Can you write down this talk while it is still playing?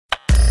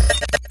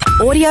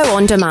Audio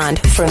on demand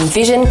from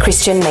Vision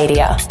Christian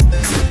Media.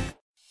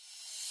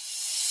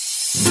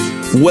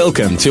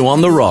 Welcome to On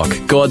the Rock,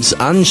 God's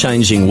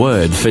unchanging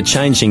word for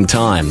changing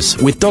times,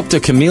 with Dr.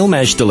 Camille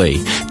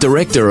Majdali,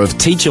 Director of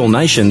Teach All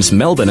Nations,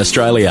 Melbourne,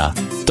 Australia.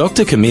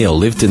 Dr. Camille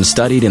lived and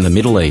studied in the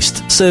Middle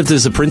East, served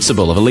as a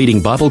principal of a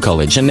leading Bible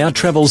college, and now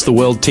travels the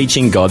world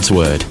teaching God's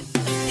word.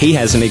 He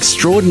has an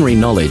extraordinary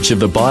knowledge of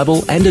the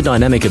Bible and a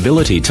dynamic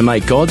ability to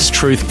make God's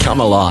truth come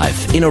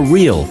alive in a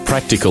real,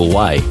 practical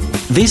way.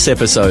 This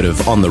episode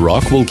of On the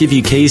Rock will give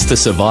you keys to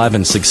survive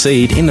and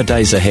succeed in the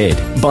days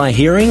ahead by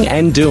hearing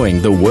and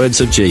doing the words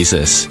of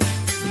Jesus.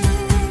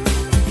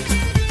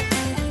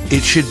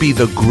 It should be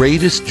the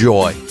greatest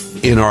joy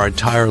in our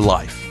entire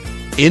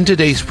life. In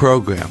today's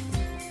program,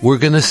 we're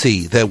going to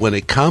see that when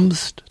it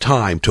comes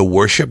time to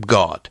worship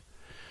God,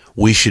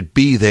 we should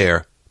be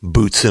there,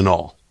 boots and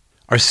all.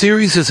 Our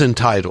series is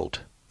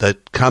entitled, The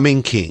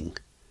Coming King,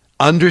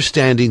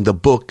 Understanding the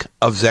Book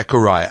of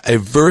Zechariah, a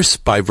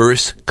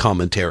verse-by-verse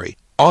commentary,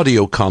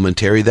 audio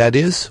commentary that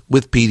is,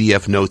 with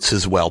PDF notes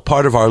as well,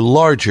 part of our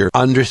larger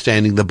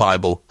Understanding the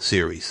Bible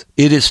series.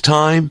 It is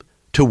time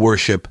to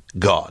worship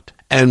God.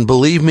 And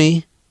believe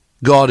me,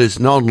 God is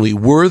not only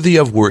worthy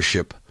of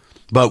worship,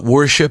 but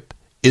worship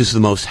is the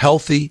most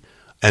healthy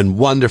and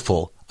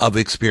wonderful of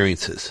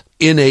experiences.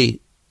 In a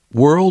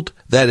world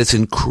that is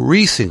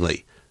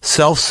increasingly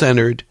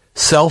self-centered,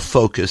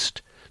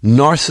 self-focused,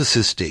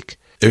 narcissistic,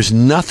 there's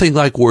nothing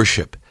like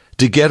worship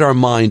to get our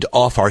mind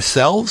off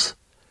ourselves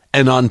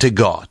and onto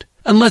God.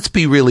 And let's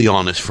be really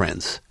honest,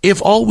 friends.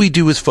 If all we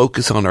do is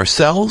focus on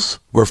ourselves,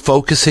 we're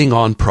focusing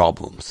on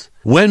problems.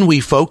 When we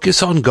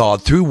focus on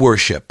God through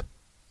worship,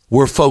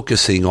 we're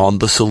focusing on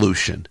the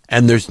solution.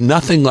 And there's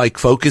nothing like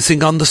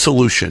focusing on the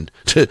solution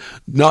to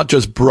not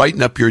just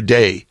brighten up your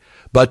day,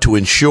 but to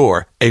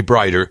ensure a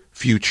brighter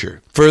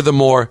future.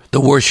 Furthermore, the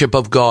worship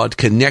of God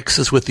connects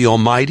us with the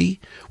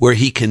Almighty, where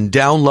He can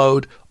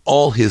download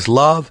all His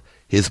love,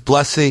 His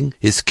blessing,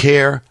 His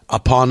care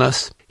upon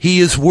us.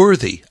 He is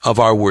worthy of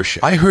our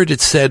worship. I heard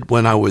it said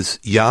when I was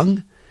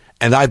young,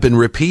 and I've been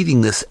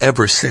repeating this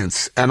ever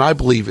since, and I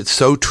believe it's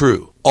so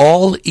true.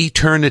 All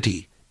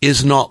eternity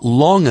is not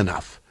long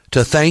enough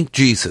to thank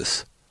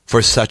Jesus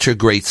for such a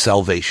great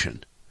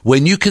salvation.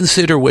 When you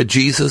consider what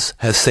Jesus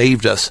has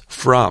saved us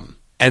from,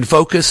 and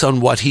focus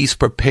on what He's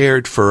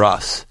prepared for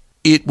us,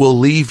 it will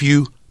leave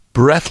you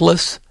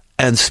breathless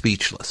and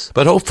speechless,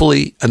 but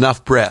hopefully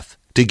enough breath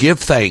to give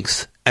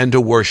thanks and to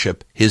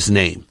worship His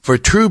name. For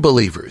true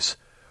believers,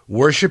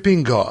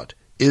 worshiping God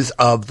is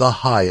of the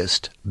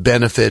highest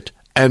benefit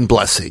and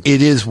blessing.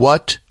 It is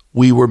what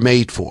we were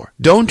made for.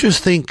 Don't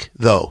just think,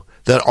 though,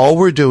 that all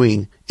we're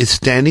doing is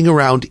standing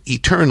around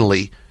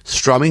eternally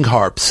strumming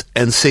harps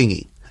and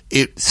singing.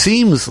 It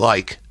seems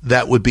like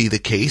that would be the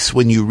case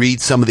when you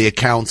read some of the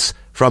accounts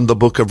from the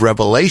book of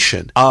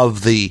Revelation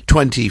of the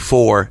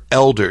 24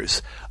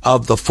 elders,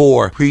 of the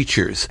 4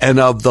 preachers, and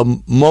of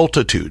the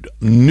multitude,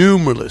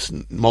 numerous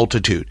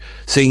multitude,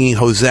 singing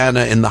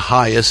Hosanna in the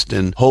highest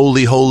and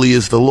holy, holy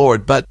is the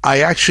Lord. But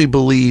I actually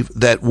believe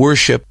that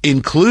worship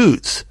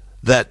includes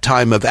that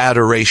time of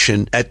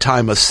adoration, that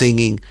time of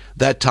singing,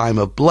 that time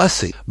of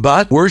blessing.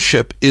 But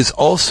worship is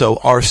also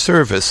our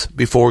service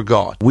before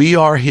God. We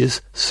are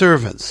His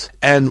servants,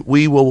 and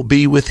we will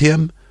be with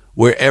Him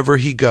wherever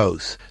He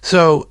goes.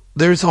 So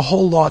there's a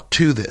whole lot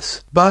to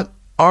this. But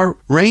our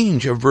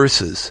range of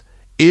verses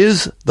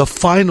is the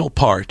final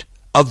part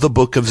of the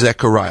book of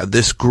Zechariah,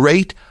 this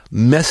great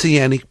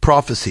messianic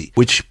prophecy,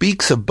 which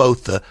speaks of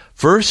both the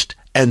first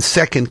and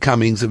second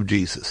comings of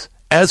Jesus,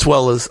 as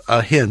well as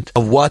a hint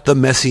of what the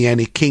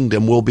messianic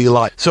kingdom will be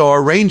like. So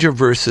our range of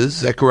verses,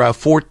 Zechariah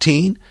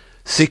 14,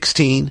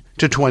 16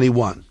 to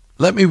 21.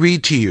 Let me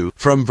read to you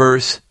from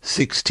verse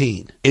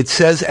 16. It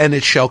says, "And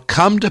it shall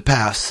come to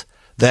pass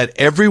that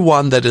every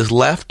one that is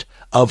left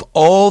of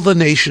all the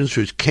nations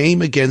which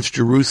came against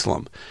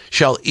Jerusalem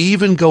shall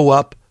even go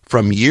up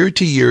from year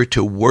to year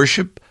to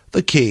worship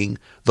the King,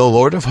 the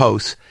Lord of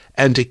hosts,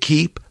 and to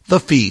keep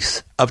the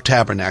feasts of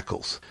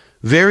tabernacles."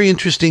 Very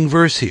interesting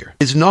verse here.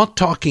 It's not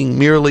talking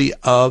merely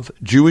of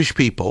Jewish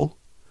people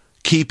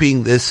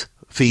keeping this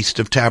Feast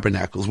of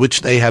Tabernacles,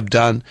 which they have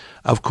done,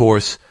 of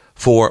course,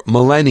 for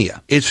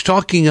millennia. It's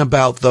talking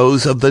about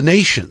those of the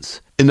nations.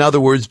 In other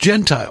words,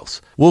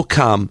 Gentiles will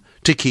come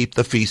to keep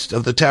the Feast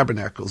of the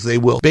Tabernacles. They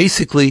will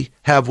basically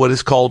have what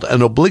is called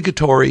an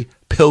obligatory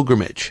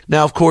pilgrimage.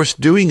 Now, of course,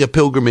 doing a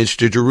pilgrimage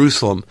to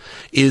Jerusalem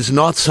is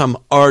not some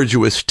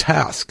arduous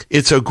task.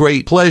 It's a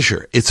great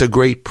pleasure. It's a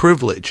great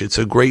privilege. It's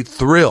a great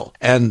thrill.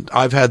 And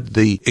I've had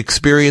the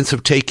experience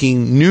of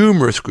taking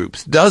numerous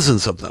groups,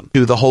 dozens of them,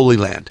 to the Holy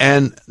Land.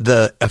 And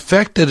the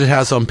effect that it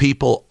has on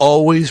people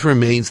always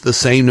remains the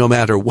same no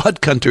matter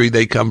what country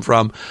they come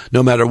from,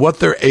 no matter what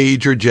their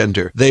age or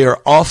gender. They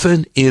are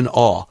often in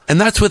awe.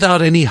 And that's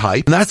without any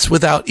hype. And that's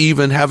without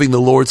even having the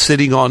Lord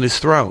sitting on His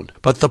throne.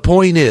 But the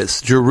point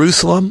is,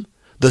 Jerusalem,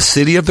 the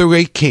city of the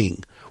great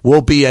King,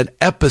 will be an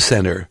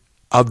epicenter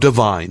of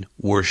divine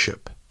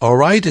worship. All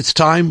right, it's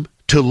time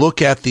to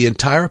look at the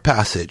entire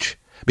passage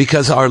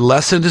because our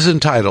lesson is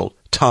entitled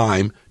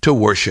time to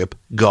worship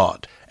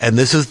God. And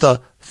this is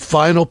the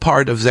final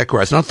part of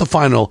Zechariah. It's not the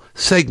final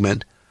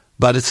segment,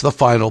 but it's the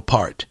final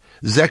part.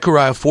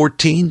 Zechariah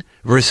 14,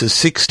 verses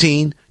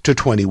 16 to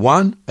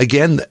 21.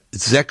 Again,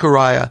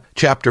 Zechariah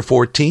chapter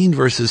 14,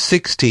 verses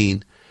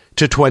 16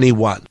 to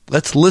 21.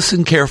 Let's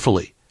listen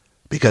carefully,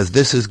 because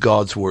this is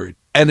God's word.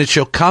 And it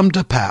shall come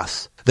to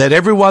pass that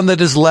everyone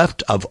that is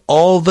left of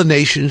all the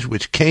nations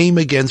which came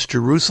against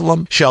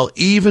Jerusalem shall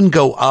even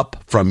go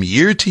up from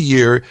year to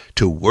year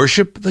to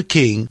worship the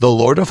King, the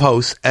Lord of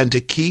hosts, and to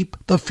keep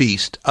the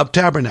Feast of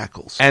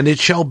Tabernacles. And it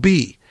shall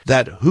be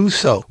that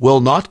whoso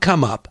will not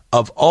come up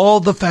of all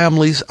the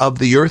families of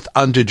the earth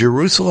unto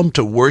Jerusalem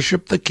to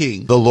worship the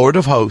King, the Lord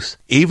of hosts,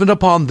 even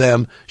upon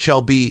them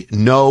shall be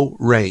no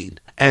rain.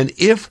 And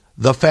if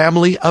the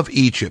family of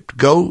Egypt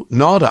go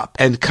not up,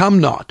 and come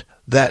not,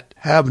 that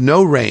have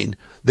no rain,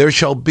 there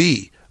shall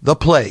be the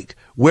plague,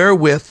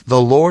 wherewith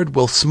the Lord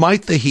will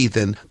smite the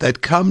heathen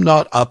that come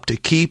not up to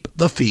keep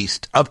the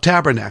Feast of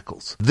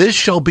Tabernacles. This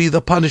shall be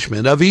the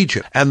punishment of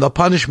Egypt, and the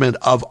punishment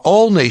of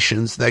all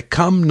nations that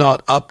come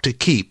not up to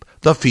keep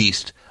the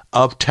Feast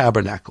of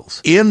Tabernacles.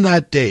 In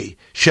that day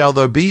shall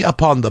there be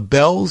upon the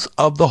bells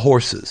of the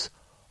horses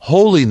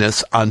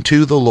holiness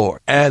unto the Lord,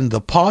 and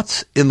the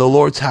pots in the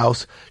Lord's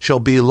house shall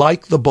be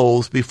like the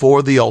bowls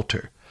before the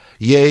altar.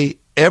 Yea,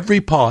 every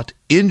pot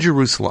in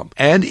Jerusalem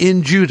and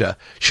in Judah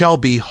shall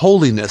be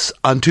holiness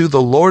unto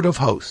the Lord of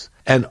hosts,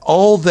 and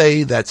all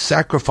they that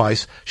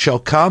sacrifice shall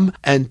come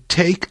and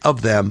take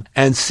of them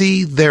and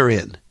see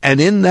therein.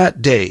 And in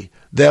that day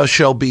there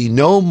shall be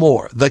no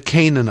more the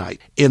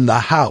Canaanite in the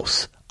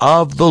house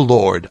of the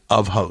Lord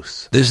of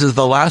hosts. This is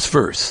the last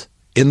verse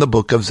in the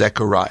book of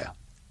Zechariah.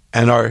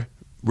 And our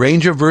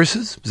range of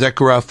verses,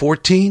 Zechariah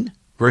 14,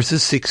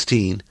 verses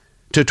 16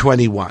 to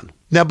 21.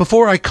 Now,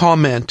 before I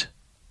comment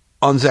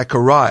on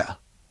Zechariah,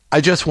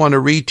 I just want to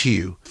read to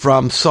you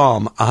from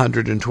Psalm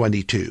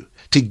 122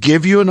 to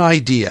give you an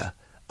idea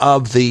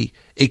of the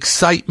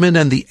excitement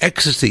and the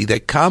ecstasy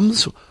that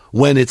comes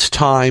when it's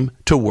time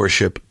to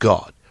worship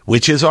God,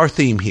 which is our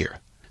theme here.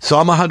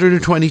 Psalm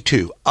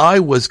 122, I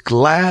was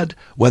glad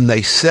when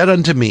they said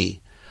unto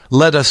me,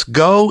 let us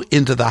go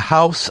into the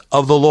house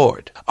of the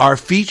Lord. Our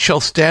feet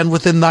shall stand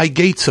within thy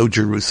gates, O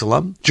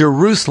Jerusalem.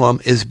 Jerusalem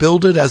is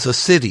builded as a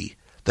city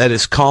that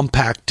is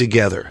compact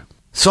together.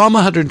 Psalm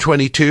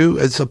 122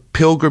 is a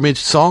pilgrimage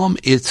psalm.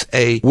 It's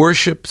a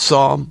worship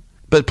psalm.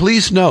 But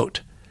please note,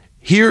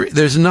 here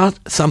there's not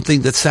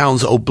something that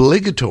sounds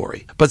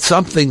obligatory, but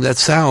something that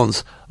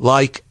sounds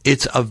like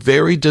it's a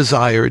very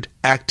desired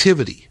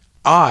activity.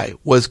 I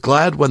was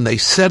glad when they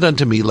said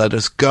unto me, let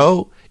us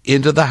go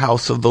into the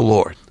house of the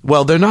Lord.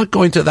 Well, they're not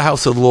going to the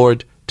house of the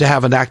Lord to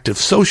have an active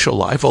social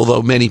life,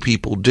 although many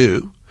people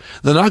do.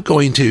 They're not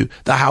going to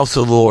the house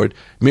of the Lord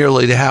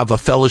merely to have a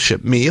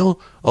fellowship meal,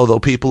 although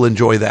people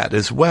enjoy that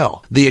as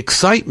well. The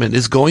excitement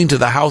is going to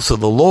the house of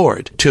the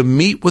Lord to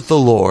meet with the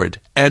Lord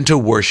and to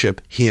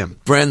worship Him.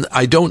 Friend,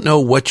 I don't know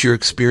what your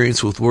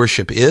experience with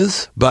worship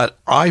is, but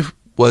I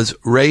was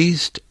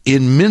raised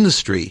in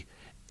ministry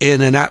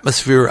in an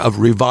atmosphere of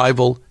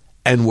revival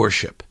and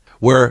worship,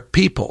 where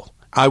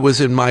I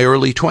was in my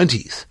early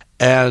 20s,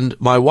 and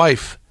my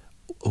wife,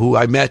 who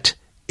I met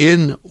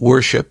in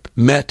worship,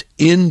 met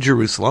in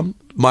Jerusalem.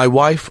 My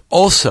wife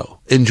also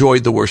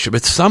enjoyed the worship.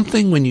 It's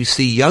something when you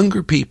see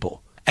younger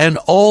people and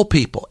all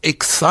people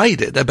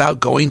excited about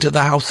going to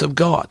the house of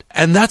God.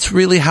 And that's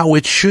really how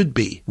it should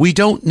be. We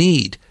don't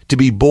need to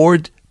be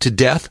bored to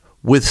death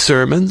with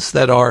sermons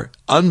that are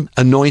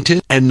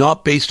unanointed and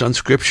not based on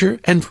Scripture.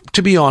 And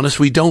to be honest,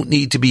 we don't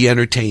need to be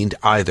entertained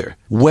either.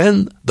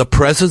 When the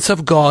presence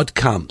of God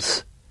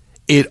comes,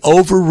 it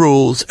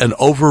overrules and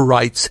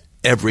overwrites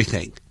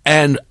everything.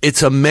 And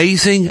it's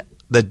amazing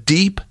the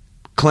deep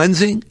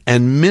cleansing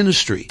and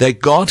ministry that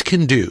God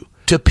can do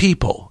to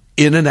people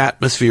in an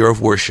atmosphere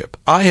of worship.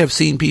 I have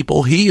seen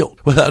people healed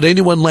without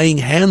anyone laying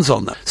hands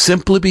on them,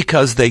 simply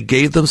because they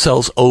gave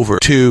themselves over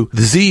to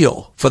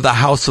zeal for the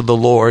house of the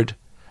Lord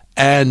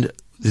and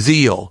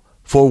zeal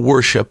for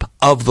worship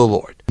of the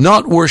Lord.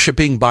 Not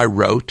worshiping by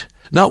rote,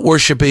 not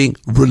worshiping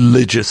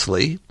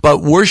religiously,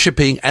 but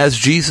worshiping as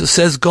Jesus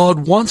says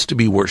God wants to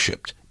be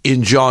worshiped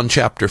in John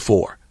chapter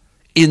 4,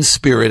 in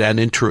spirit and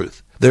in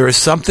truth. There is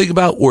something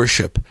about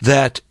worship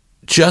that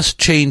just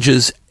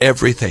changes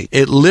everything.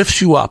 It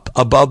lifts you up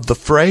above the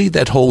fray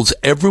that holds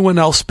everyone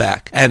else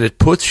back, and it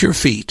puts your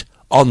feet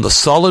on the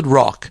solid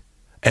rock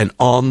and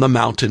on the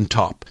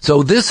mountaintop.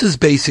 So this is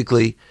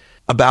basically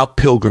about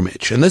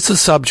pilgrimage. And this is a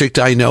subject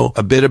I know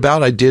a bit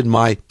about. I did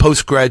my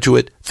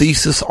postgraduate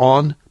thesis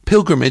on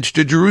pilgrimage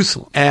to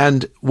Jerusalem.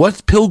 And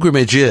what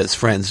pilgrimage is,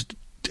 friends,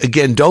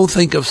 again, don't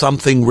think of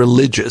something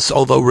religious,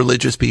 although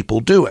religious people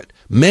do it.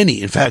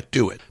 Many, in fact,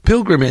 do it.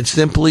 Pilgrimage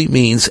simply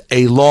means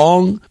a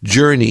long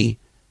journey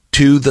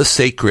to the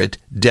sacred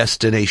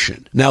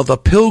destination. Now, the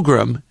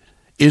pilgrim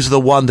is the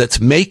one that's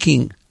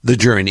making the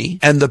journey,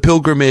 and the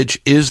pilgrimage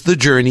is the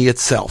journey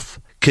itself,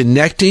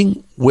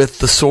 connecting with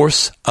the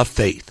source of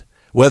faith,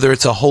 Whether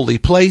it's a holy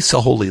place,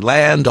 a holy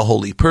land, a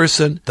holy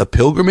person, the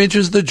pilgrimage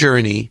is the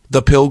journey,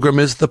 the pilgrim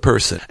is the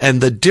person.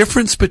 And the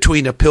difference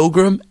between a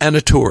pilgrim and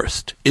a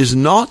tourist is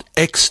not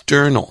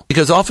external,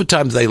 because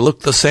oftentimes they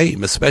look the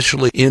same,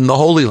 especially in the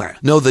Holy Land.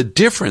 No, the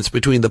difference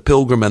between the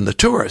pilgrim and the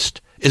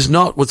tourist is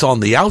not what's on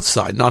the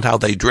outside, not how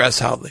they dress,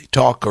 how they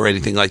talk, or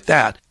anything like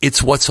that.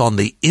 It's what's on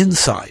the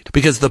inside.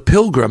 Because the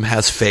pilgrim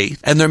has faith,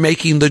 and they're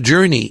making the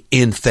journey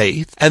in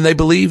faith, and they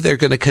believe they're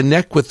going to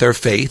connect with their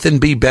faith and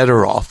be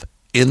better off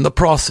in the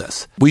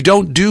process. We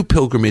don't do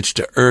pilgrimage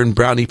to earn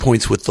brownie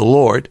points with the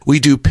Lord. We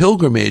do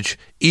pilgrimage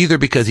either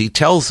because he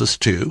tells us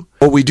to,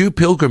 or we do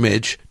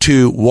pilgrimage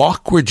to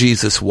walk where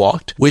Jesus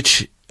walked,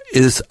 which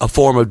is a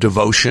form of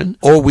devotion,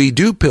 or we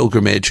do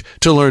pilgrimage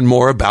to learn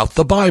more about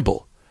the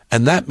Bible.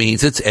 And that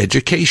means it's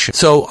education.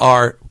 So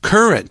our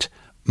current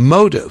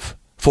motive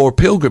for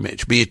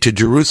pilgrimage, be it to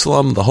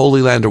Jerusalem, the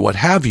Holy Land, or what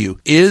have you,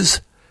 is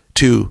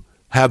to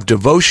have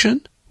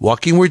devotion,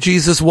 walking where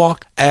Jesus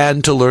walked,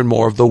 and to learn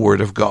more of the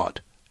Word of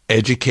God.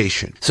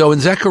 Education. So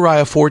in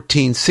Zechariah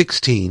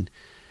 14:16,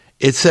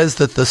 it says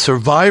that the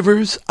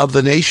survivors of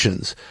the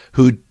nations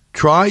who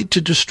tried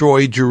to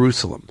destroy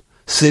Jerusalem,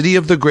 city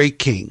of the great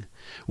king,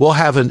 will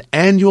have an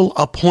annual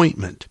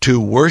appointment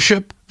to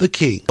worship the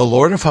King, the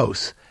Lord of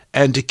hosts,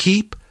 and to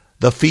keep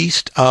the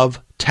Feast of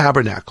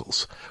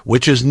Tabernacles,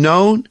 which is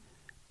known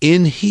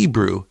in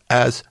Hebrew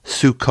as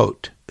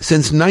Sukkot.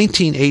 Since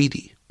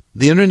 1980,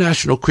 the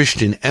International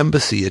Christian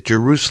Embassy at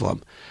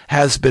Jerusalem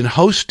has been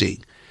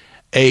hosting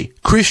a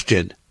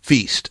Christian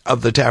Feast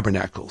of the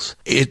Tabernacles.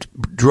 It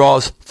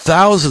draws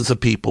thousands of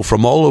people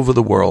from all over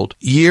the world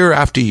year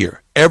after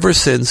year, ever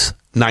since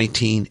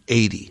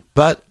 1980.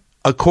 But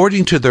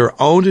according to their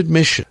own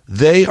admission,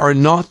 they are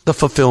not the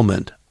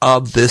fulfillment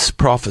of this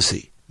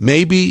prophecy.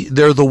 Maybe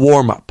they're the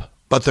warm-up,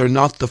 but they're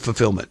not the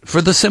fulfillment.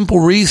 For the simple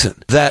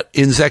reason that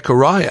in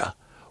Zechariah,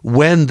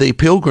 when the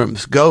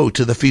pilgrims go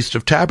to the Feast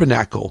of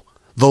Tabernacle,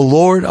 the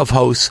Lord of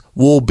hosts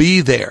will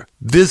be there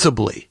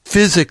visibly,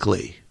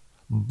 physically,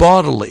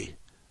 bodily,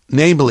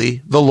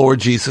 namely the Lord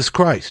Jesus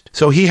Christ.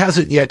 So he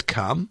hasn't yet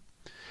come.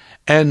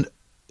 And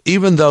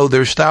even though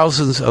there's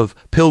thousands of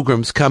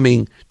pilgrims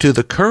coming to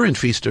the current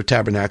Feast of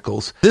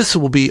Tabernacles, this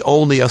will be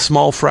only a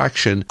small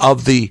fraction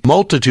of the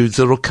multitudes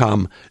that will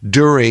come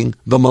during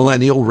the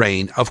millennial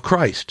reign of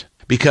Christ.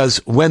 Because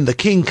when the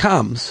King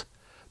comes,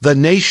 the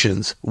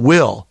nations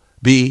will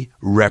be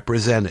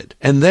represented.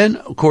 And then,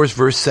 of course,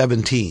 verse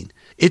 17,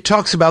 it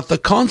talks about the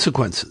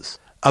consequences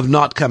of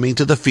not coming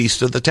to the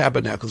Feast of the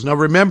Tabernacles. Now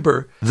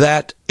remember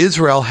that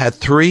Israel had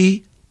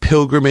 3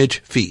 pilgrimage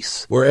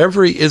feasts, where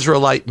every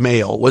Israelite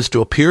male was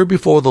to appear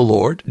before the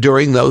Lord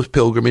during those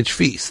pilgrimage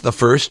feasts. The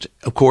first,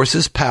 of course,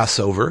 is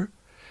Passover.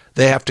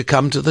 They have to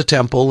come to the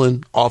temple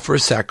and offer a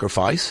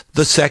sacrifice.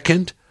 The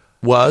second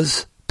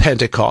was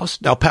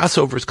Pentecost. Now,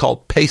 Passover is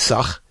called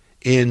Pesach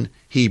in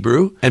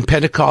Hebrew, and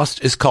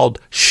Pentecost is called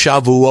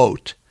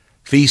Shavuot,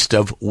 Feast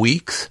of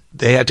Weeks.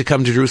 They had to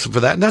come to Jerusalem for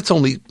that, and that's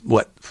only,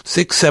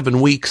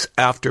 6-7 weeks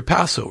after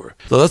Passover.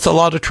 So that's a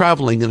lot of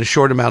traveling in a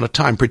short amount of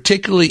time,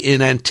 particularly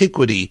in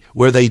antiquity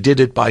where they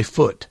did it by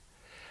foot.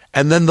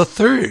 And then the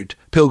third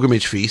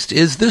pilgrimage feast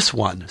is this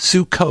one,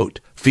 Sukkot,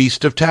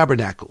 Feast of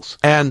Tabernacles.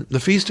 And the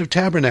Feast of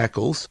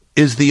Tabernacles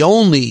is the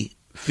only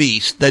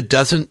feast that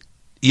doesn't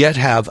yet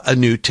have a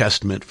New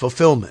Testament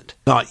fulfillment.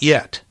 Not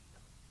yet.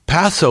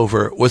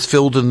 Passover was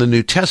filled in the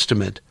New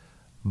Testament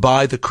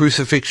by the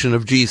crucifixion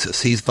of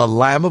Jesus. He's the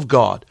Lamb of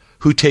God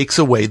who takes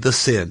away the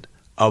sin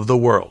of the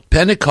world.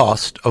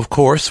 Pentecost, of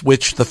course,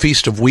 which the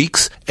Feast of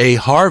Weeks, a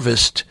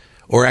harvest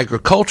or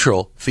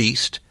agricultural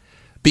feast,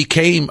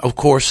 became, of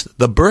course,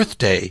 the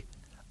birthday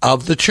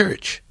of the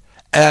church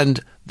and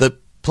the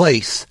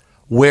place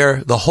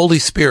where the Holy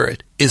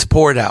Spirit is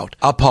poured out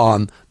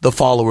upon the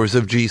followers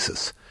of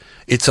Jesus.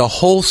 It's a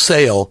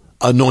wholesale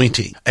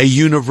anointing, a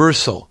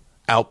universal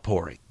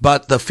outpouring.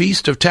 But the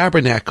Feast of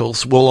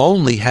Tabernacles will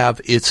only have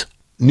its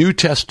New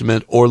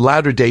Testament or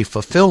latter-day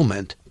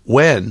fulfillment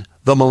when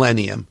the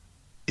millennium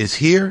is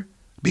here,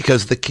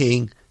 because the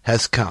King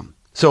has come.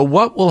 So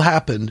what will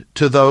happen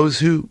to those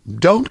who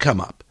don't come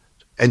up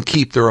and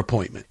keep their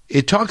appointment?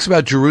 It talks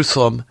about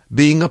Jerusalem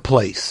being a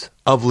place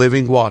of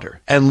living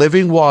water, and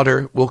living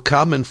water will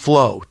come and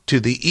flow to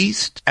the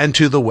east and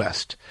to the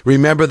west.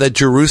 Remember that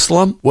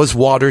Jerusalem was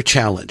water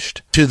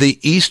challenged. To the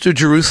east of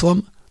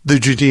Jerusalem, the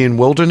Judean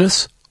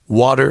wilderness,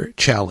 water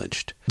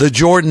challenged. The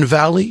Jordan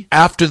Valley,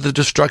 after the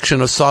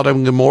destruction of Sodom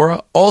and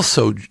Gomorrah,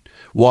 also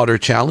water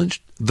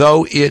challenged,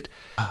 though it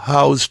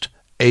housed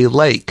a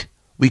lake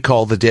we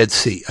call the Dead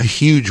Sea, a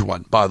huge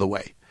one, by the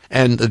way.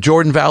 And the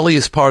Jordan Valley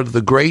is part of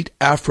the great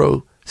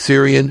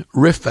Afro-Syrian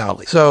Rift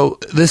Valley. So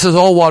this is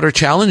all water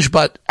challenged,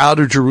 but out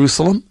of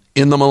Jerusalem,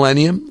 in the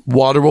millennium,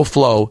 water will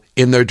flow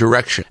in their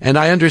direction. And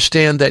I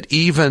understand that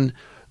even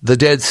the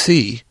Dead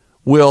Sea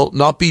will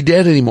not be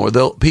dead anymore.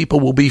 People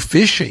will be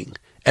fishing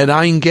at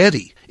Ein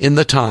Gedi in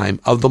the time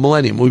of the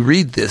millennium. We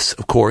read this,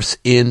 of course,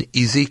 in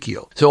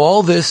Ezekiel. So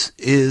all this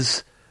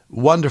is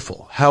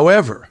wonderful.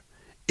 However,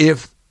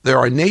 if there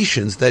are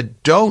nations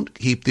that don't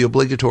keep the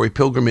obligatory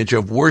pilgrimage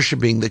of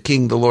worshiping the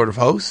King, the Lord of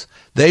hosts,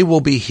 they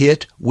will be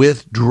hit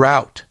with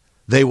drought.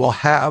 They will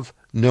have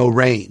no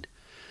rain.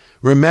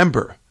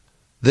 Remember,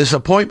 this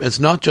appointment is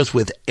not just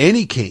with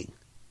any king.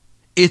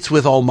 It's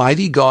with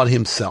Almighty God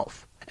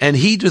himself. And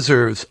he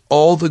deserves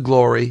all the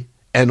glory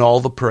and all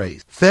the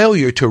praise.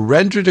 Failure to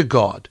render to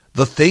God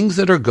the things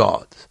that are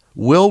God's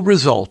will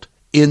result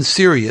in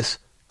serious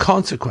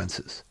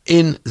consequences.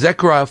 In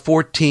Zechariah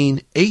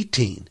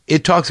 14:18,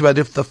 it talks about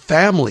if the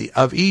family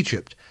of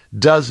Egypt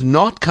does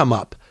not come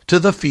up to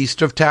the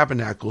Feast of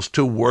Tabernacles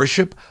to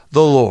worship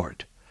the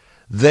Lord,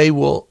 they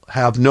will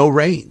have no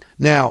rain.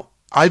 Now,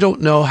 I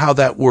don't know how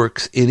that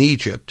works in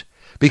Egypt,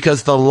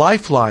 because the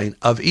lifeline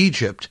of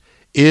Egypt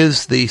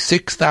is the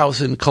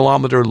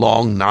 6,000-kilometer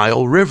long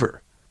Nile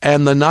River.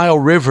 And the Nile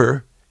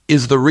River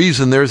is the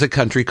reason there's a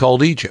country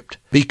called Egypt,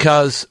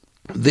 because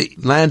the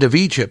land of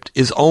Egypt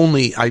is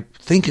only, I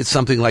think it's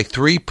something like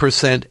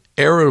 3%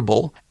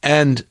 arable,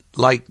 and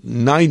like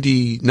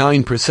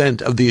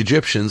 99% of the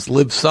Egyptians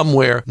live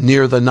somewhere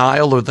near the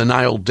Nile or the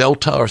Nile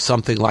Delta or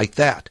something like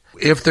that.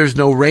 If there's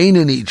no rain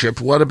in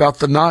Egypt, what about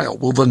the Nile?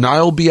 Will the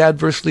Nile be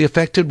adversely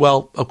affected?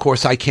 Well, of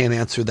course, I can't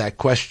answer that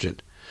question.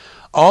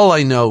 All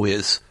I know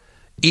is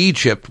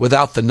Egypt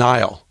without the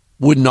Nile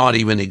would not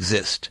even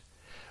exist.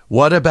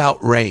 What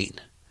about rain?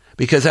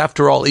 Because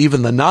after all,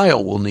 even the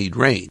Nile will need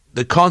rain.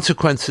 The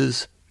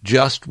consequences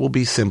just will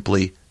be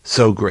simply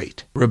so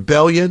great.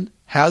 Rebellion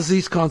has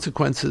these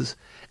consequences,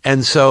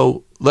 and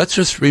so let's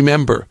just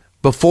remember,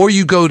 before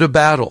you go to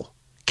battle,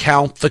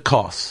 count the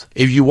costs.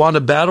 If you want to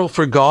battle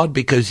for God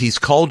because he's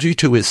called you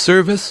to his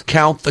service,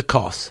 count the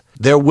costs.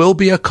 There will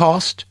be a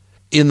cost.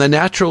 In the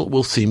natural, it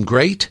will seem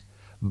great,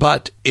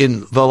 but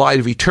in the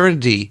light of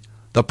eternity,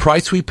 the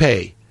price we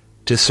pay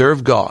to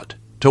serve God,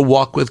 to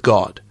walk with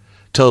God,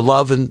 to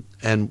love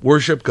and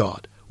worship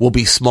God will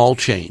be small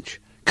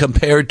change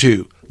compared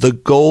to the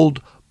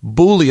gold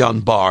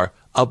bullion bar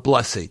of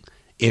blessing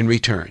in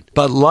return.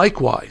 But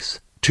likewise,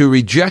 to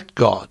reject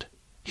God,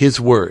 his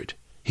word,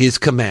 his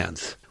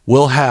commands,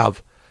 will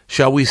have,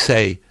 shall we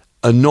say,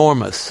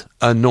 enormous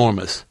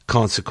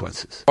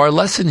consequences. Our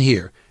lesson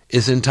here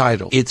is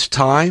entitled, It's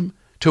Time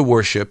to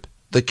Worship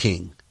the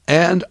King.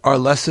 And our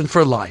lesson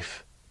for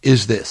life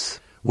is this.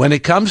 When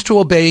it comes to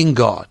obeying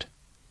God,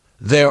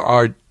 there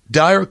are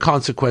dire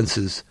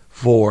consequences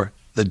for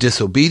the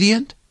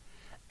disobedient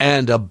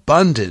and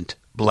abundant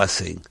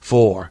blessing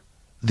for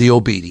the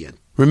obedient.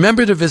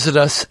 Remember to visit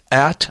us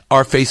at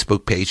our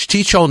Facebook page,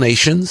 Teach All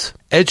Nations,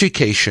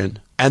 Education,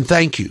 and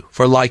thank you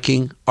for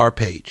liking our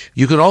page.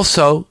 You can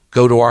also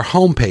go to our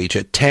homepage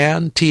at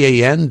tan.org.au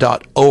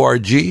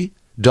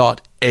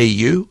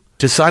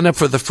to sign up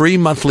for the free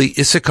monthly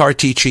Issachar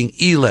Teaching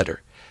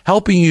e-letter,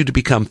 helping you to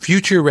become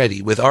future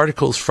ready with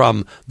articles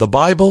from the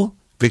Bible,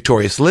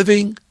 Victorious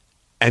Living,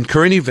 and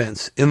current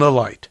events in the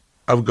light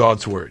of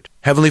God's Word.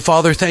 Heavenly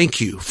Father,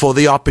 thank you for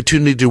the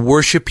opportunity to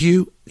worship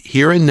you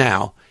here and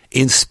now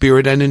in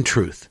spirit and in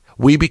truth.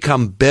 We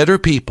become better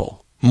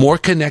people, more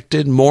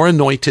connected, more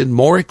anointed,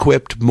 more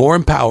equipped, more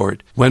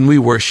empowered when we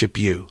worship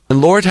you. And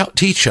Lord,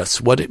 teach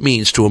us what it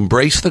means to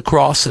embrace the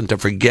cross and to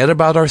forget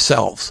about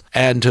ourselves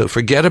and to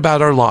forget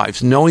about our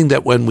lives, knowing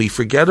that when we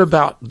forget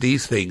about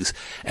these things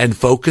and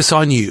focus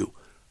on you,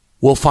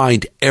 we'll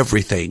find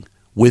everything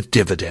with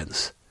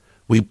dividends.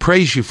 We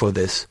praise you for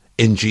this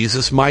in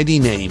Jesus' mighty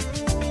name.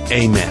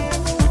 Amen.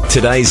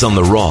 Today's On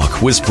The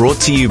Rock was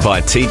brought to you by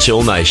Teach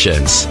All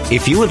Nations.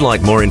 If you would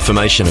like more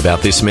information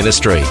about this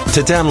ministry,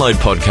 to download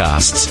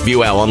podcasts,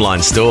 view our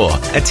online store,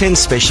 attend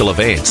special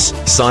events,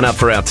 sign up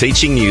for our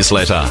teaching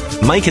newsletter,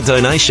 make a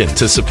donation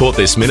to support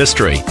this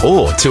ministry,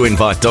 or to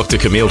invite Dr.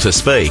 Camille to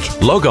speak,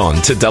 log on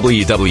to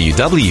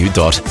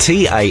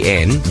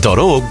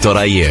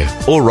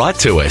www.tan.org.au or write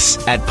to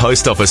us at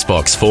Post Office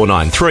Box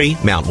 493,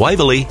 Mount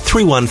Waverley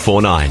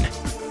 3149.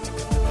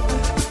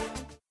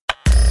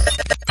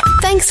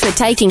 Thanks for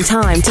taking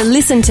time to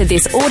listen to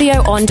this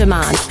audio on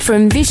demand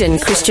from Vision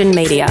Christian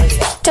Media.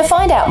 To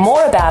find out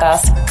more about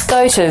us,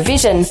 go to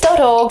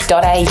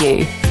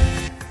vision.org.au.